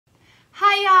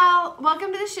Hi y'all,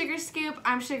 welcome to the Sugar Scoop.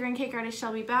 I'm sugar and cake artist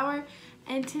Shelby Bauer,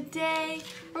 and today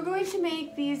we're going to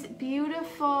make these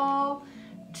beautiful,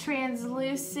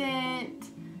 translucent,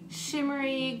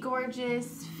 shimmery,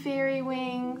 gorgeous fairy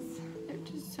wings. They're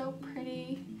just so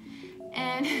pretty,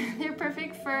 and they're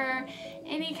perfect for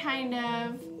any kind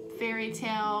of fairy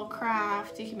tale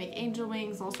craft. You can make angel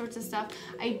wings, all sorts of stuff.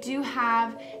 I do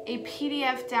have a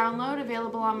PDF download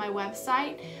available on my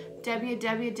website,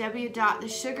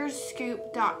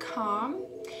 www.thesugarscoop.com.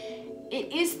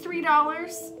 It is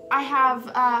 $3. I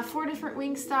have 4 different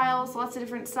wing styles, lots of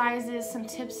different sizes, some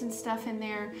tips and stuff in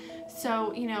there.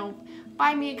 So,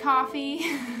 buy me a coffee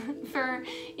for,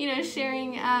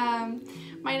 sharing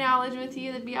my knowledge with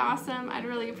you. That'd be awesome. I'd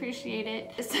really appreciate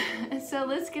it. So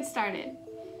let's get started.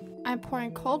 I'm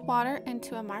pouring cold water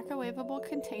into a microwavable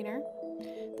container.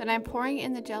 Then I'm pouring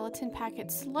in the gelatin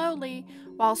packet slowly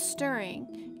while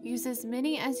stirring. Use as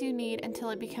many as you need until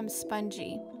it becomes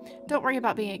spongy. Don't worry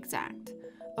about being exact.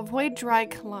 Avoid dry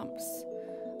clumps.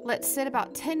 Let sit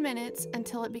about 10 minutes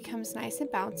until it becomes nice and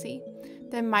bouncy.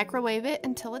 Then microwave it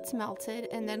until it's melted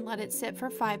and then let it sit for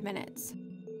 5 minutes.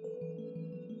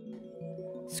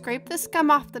 Scrape the scum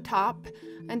off the top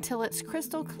until it's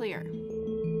crystal clear.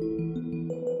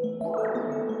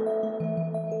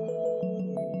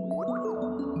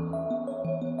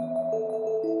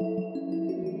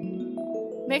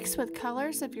 Mix with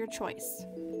colors of your choice.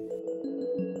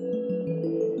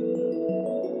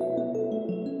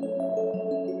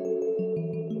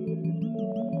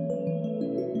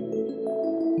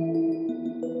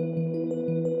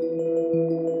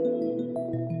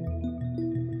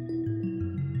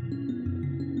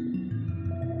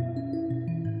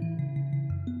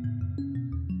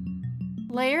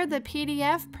 Layer the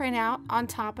PDF printout on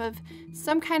top of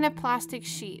some kind of plastic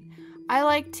sheet. I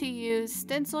like to use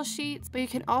stencil sheets, but you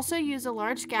can also use a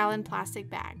large gallon plastic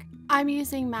bag. I'm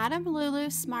using Madame Lulu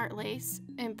Smart Lace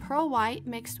in pearl white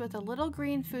mixed with a little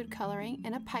green food coloring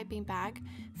in a piping bag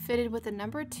fitted with a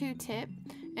number 2 tip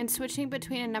and switching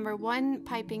between a number 1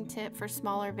 piping tip for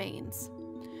smaller veins.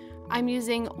 I'm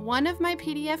using one of my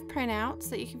PDF printouts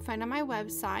that you can find on my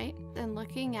website and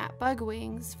looking at bug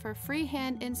wings for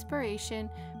freehand inspiration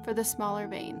for the smaller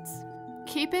veins.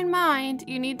 Keep in mind,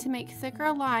 you need to make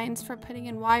thicker lines for putting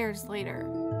in wires later.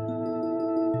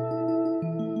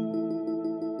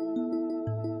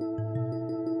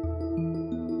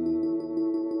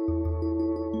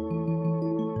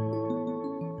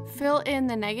 Fill in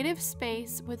the negative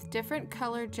space with different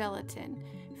colored gelatin.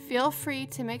 Feel free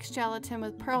to mix gelatin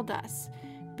with pearl dust.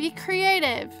 Be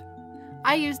creative!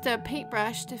 I used a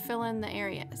paintbrush to fill in the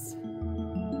areas.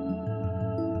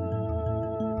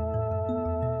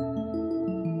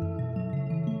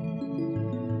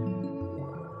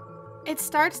 It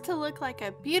starts to look like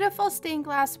a beautiful stained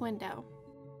glass window.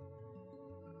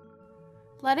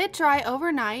 Let it dry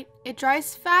overnight. It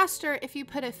dries faster if you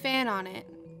put a fan on it.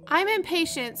 I'm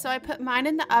impatient, so I put mine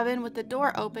in the oven with the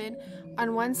door open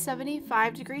on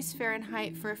 175 degrees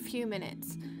Fahrenheit for a few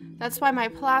minutes. That's why my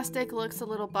plastic looks a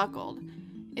little buckled.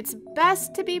 It's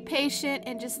best to be patient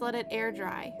and just let it air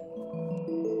dry.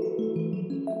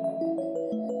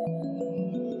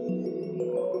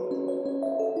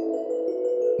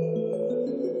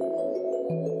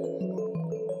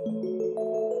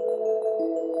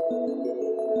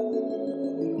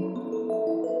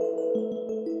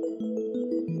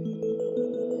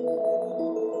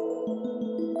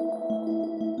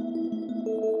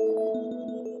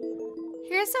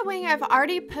 Here's a wing I've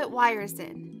already put wires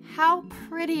in. How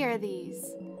pretty are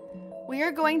these? We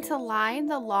are going to line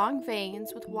the long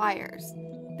veins with wires.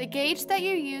 The gauge that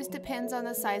you use depends on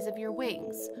the size of your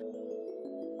wings.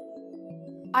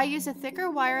 I use a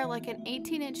thicker wire like an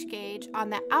 18-inch gauge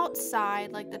on the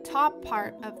outside, like the top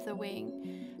part of the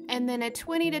wing, and then a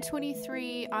 20 to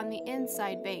 23 on the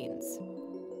inside veins.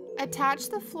 Attach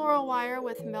the floral wire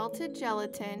with melted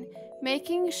gelatin,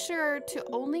 making sure to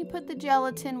only put the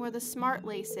gelatin where the smart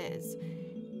lace is.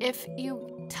 If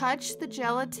you touch the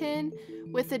gelatin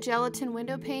with the gelatin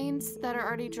window panes that are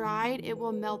already dried, it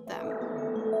will melt them.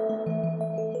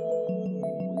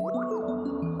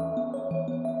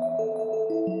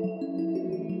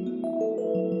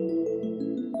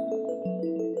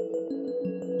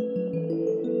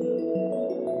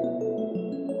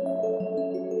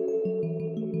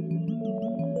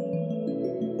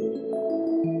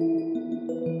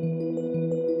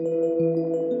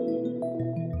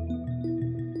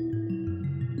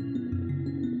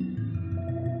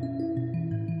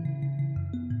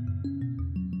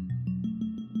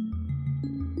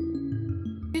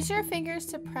 Use your fingers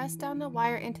to press down the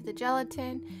wire into the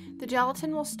gelatin. The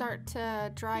gelatin will start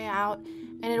to dry out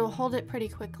and it'll hold it pretty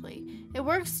quickly. It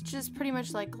works just pretty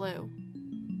much like glue.